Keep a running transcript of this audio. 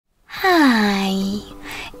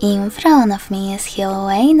In front of me is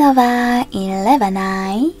Huawei Nova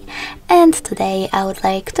 11i, and today I would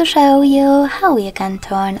like to show you how you can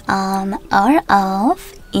turn on or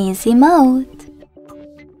off easy mode.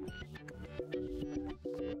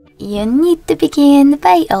 You need to begin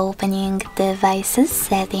by opening Devices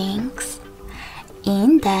Settings.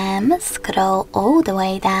 In them, scroll all the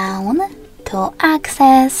way down to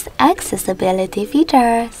access accessibility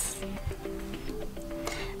features.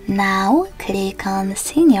 Now click on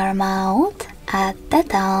Senior Mode at the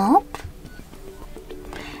top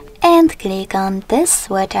and click on this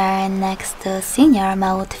switcher next to Senior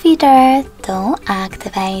Mode feature to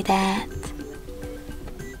activate it.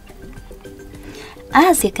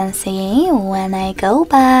 As you can see, when I go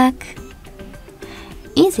back,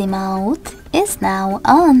 Easy Mode is now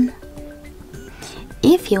on.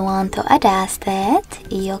 If you want to adjust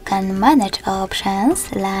it, you can manage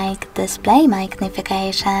options like display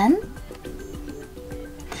magnification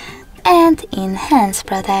and enhance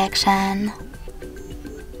protection.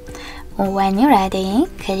 When you're ready,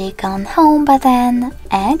 click on Home button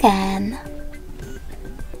again.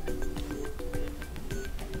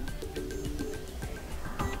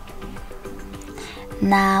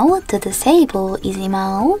 Now, to disable Easy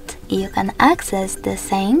Mode, you can access the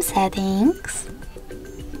same settings.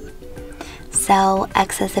 So,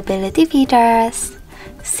 accessibility features,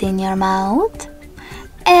 Senior Mode,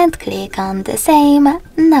 and click on the same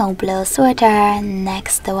No Blue switcher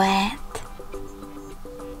next to it.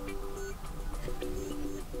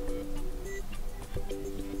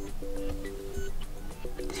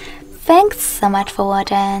 Thanks so much for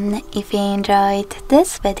watching. If you enjoyed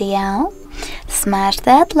this video, smash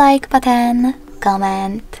that like button,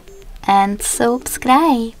 comment, and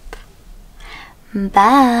subscribe.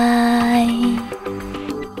 Bye!